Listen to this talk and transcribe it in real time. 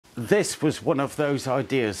this was one of those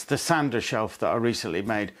ideas, the sander shelf that I recently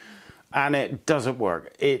made, and it doesn't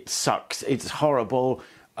work. It sucks. It's horrible.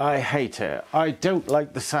 I hate it. I don't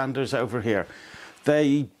like the sanders over here.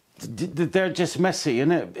 They're just messy,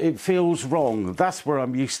 and it feels wrong. That's where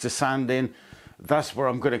I'm used to sanding. That's where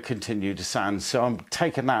I'm going to continue to sand. So I'm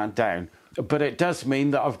taking that down. But it does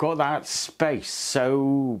mean that I've got that space.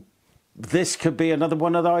 So this could be another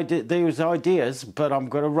one of those ideas, but I'm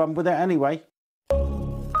going to run with it anyway.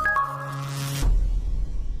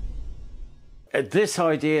 This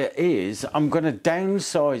idea is I'm going to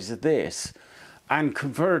downsize this and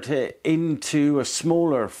convert it into a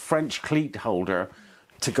smaller French cleat holder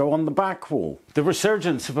to go on the back wall. The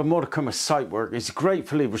resurgence of a modicum of site work is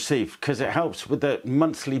gratefully received because it helps with the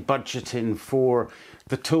monthly budgeting for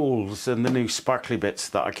the tools and the new sparkly bits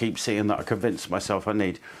that I keep seeing that I convince myself I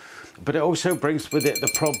need. But it also brings with it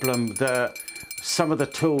the problem that some of the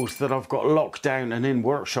tools that I've got locked down and in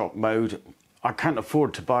workshop mode, I can't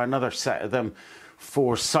afford to buy another set of them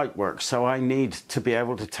for site work, so I need to be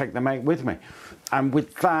able to take them out with me. And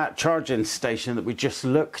with that charging station that we just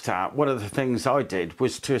looked at, one of the things I did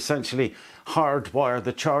was to essentially hardwire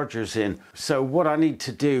the chargers in. So what I need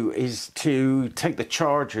to do is to take the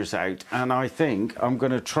chargers out, and I think I'm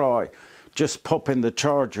going to try just popping the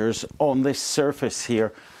chargers on this surface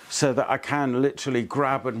here so that I can literally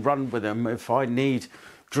grab and run with them if I need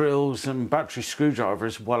drills and battery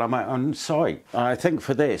screwdrivers while I'm out on site. I think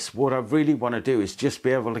for this, what I really want to do is just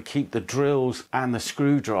be able to keep the drills and the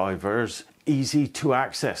screwdrivers easy to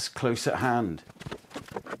access, close at hand.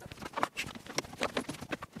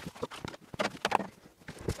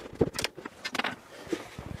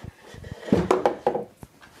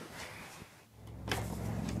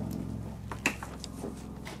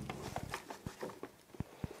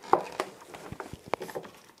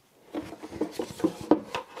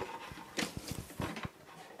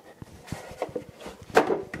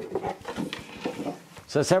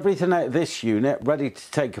 So that's everything out of this unit ready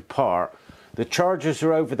to take apart. The chargers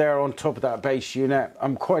are over there on top of that base unit.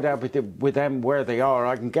 I'm quite happy with them where they are.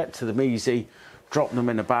 I can get to them easy, drop them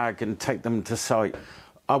in a bag and take them to site.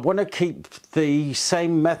 I want to keep the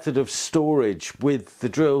same method of storage with the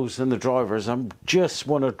drills and the drivers. I just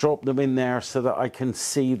want to drop them in there so that I can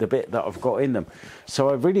see the bit that I've got in them. So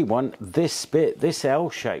I really want this bit, this L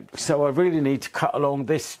shape. So I really need to cut along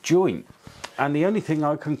this joint. And the only thing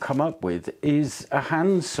I can come up with is a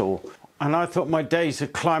handsaw. And I thought my days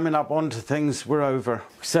of climbing up onto things were over.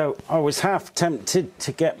 So I was half tempted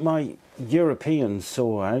to get my European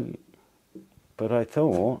saw out, but I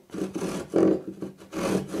thought,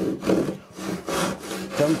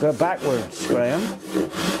 don't go backwards, Graham.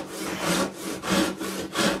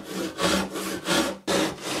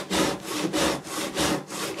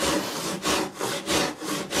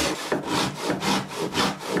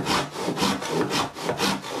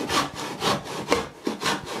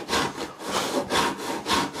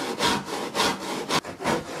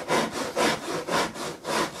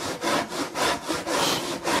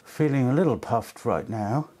 Feeling a little puffed right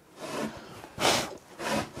now.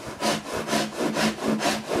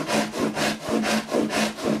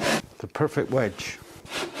 The perfect wedge.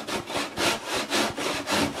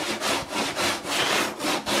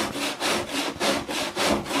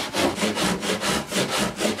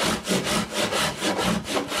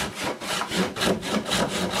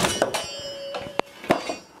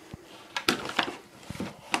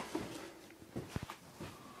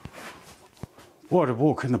 What a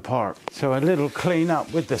walk in the park. So a little clean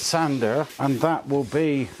up with the sander, and that will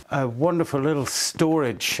be a wonderful little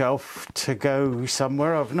storage shelf to go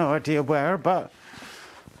somewhere. I've no idea where, but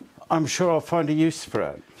I'm sure I'll find a use for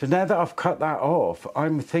it. So now that I've cut that off,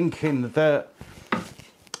 I'm thinking that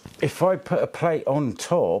if I put a plate on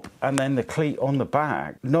top and then the cleat on the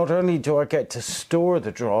back, not only do I get to store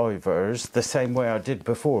the drivers the same way I did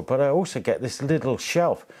before, but I also get this little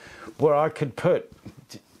shelf where I could put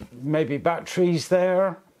maybe batteries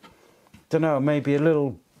there, don't know, maybe a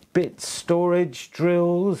little bit storage,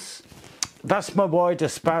 drills. That's my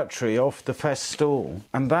widest battery off the Festool,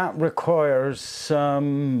 and that requires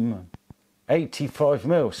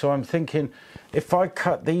 85mm. So I'm thinking if I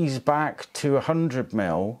cut these back to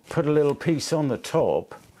 100mm, put a little piece on the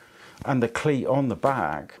top and the cleat on the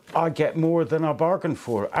back, I get more than I bargained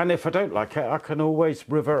for. And if I don't like it, I can always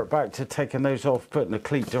revert back to taking those off, putting the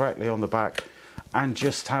cleat directly on the back and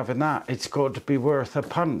just having that. It's got to be worth a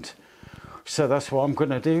punt. So that's what I'm going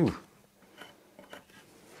to do.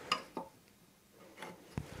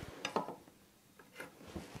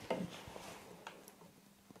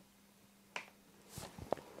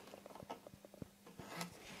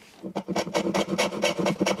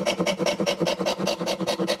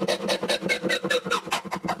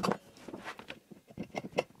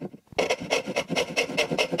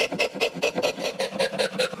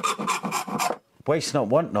 waste not,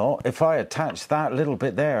 want not. If I attach that little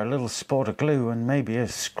bit there, a little spot of glue and maybe a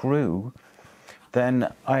screw,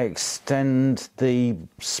 then I extend the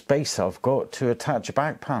space I've got to attach a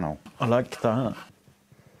back panel. I like that.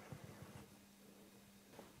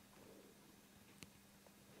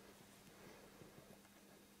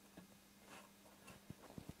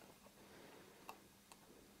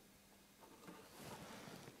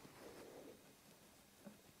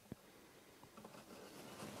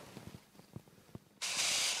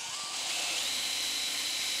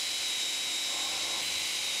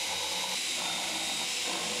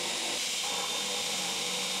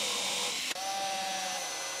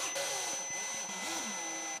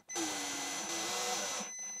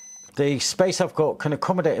 The space I've got can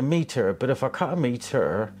accommodate a metre, but if I cut a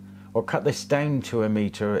metre or cut this down to a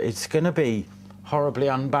metre, it's going to be horribly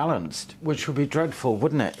unbalanced, which would be dreadful,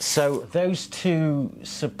 wouldn't it? So those two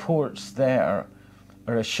supports there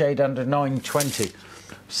are a shade under 920.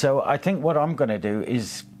 So I think what I'm going to do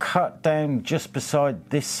is cut down just beside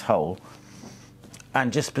this hole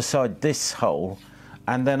and just beside this hole,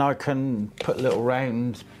 and then I can put little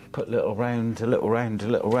round, put little round, a little round, a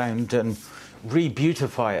little round, and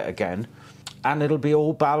re-beautify it again, and it'll be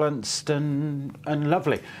all balanced and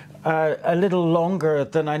lovely. A little longer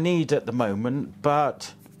than I need at the moment,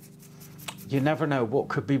 but you never know what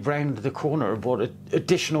could be round the corner, what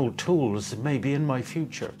additional tools may be in my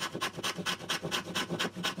future.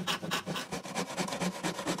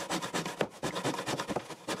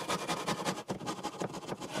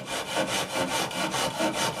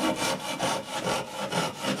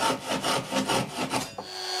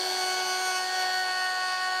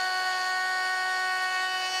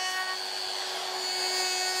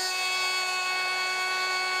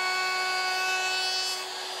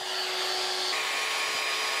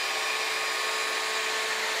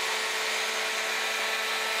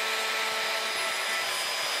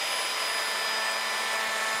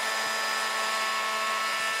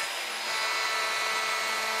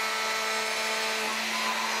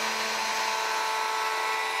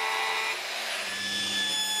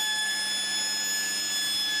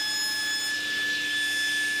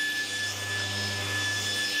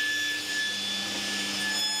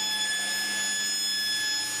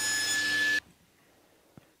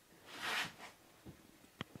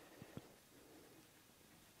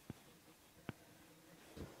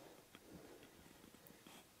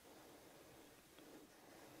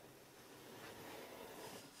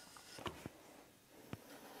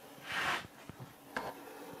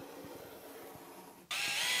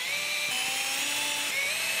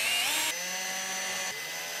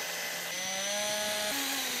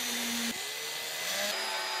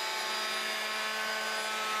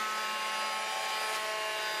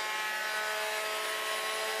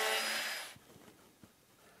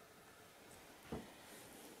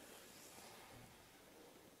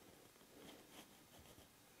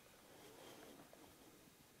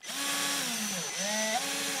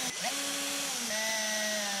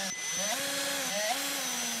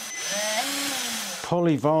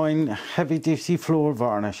 Polyvine heavy duty floor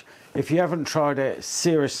varnish. If you haven't tried it,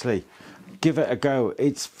 seriously, give it a go.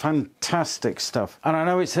 It's fantastic stuff. And I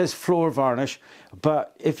know it says floor varnish,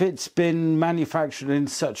 but if it's been manufactured in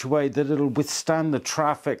such a way that it'll withstand the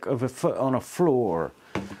traffic of a foot on a floor,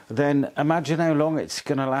 then imagine how long it's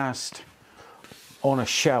going to last on a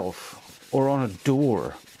shelf or on a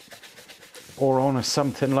door or on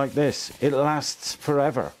something like this. It lasts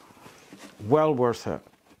forever. Well worth it.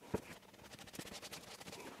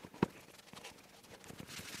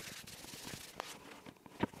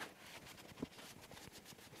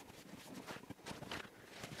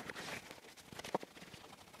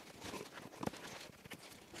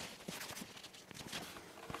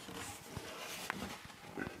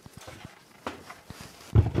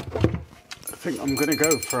 I think I'm going to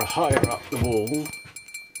go for a higher up the wall.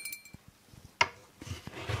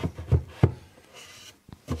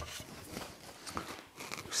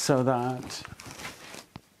 So that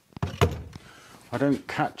I don't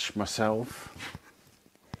catch myself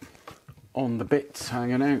on the bits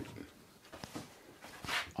hanging out.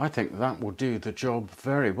 I think that will do the job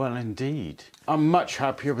very well indeed. I'm much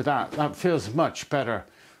happier with that. That feels much better.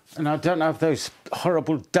 And I don't have those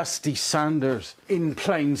horrible dusty sanders in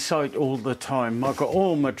plain sight all the time. I've got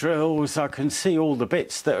all my drills, I can see all the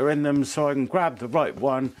bits that are in them, so I can grab the right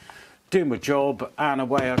one, do my job, and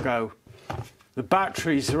away I go. The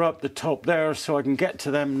batteries are up the top there, so I can get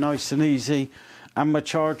to them nice and easy, and my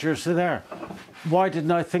chargers are there. Why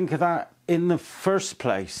didn't I think of that in the first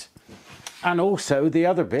place? And also the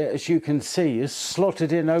other bit, as you can see, is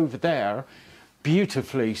slotted in over there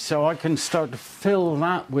beautifully, so I can start to fill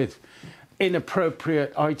that with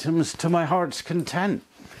inappropriate items to my heart's content.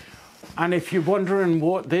 And if you're wondering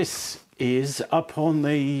what this is up on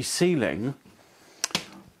the ceiling,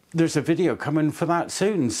 there's a video coming for that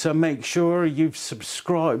soon, so make sure you've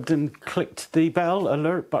subscribed and clicked the bell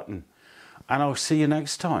alert button. And I'll see you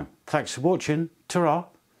next time. Thanks for watching. Ta-ra.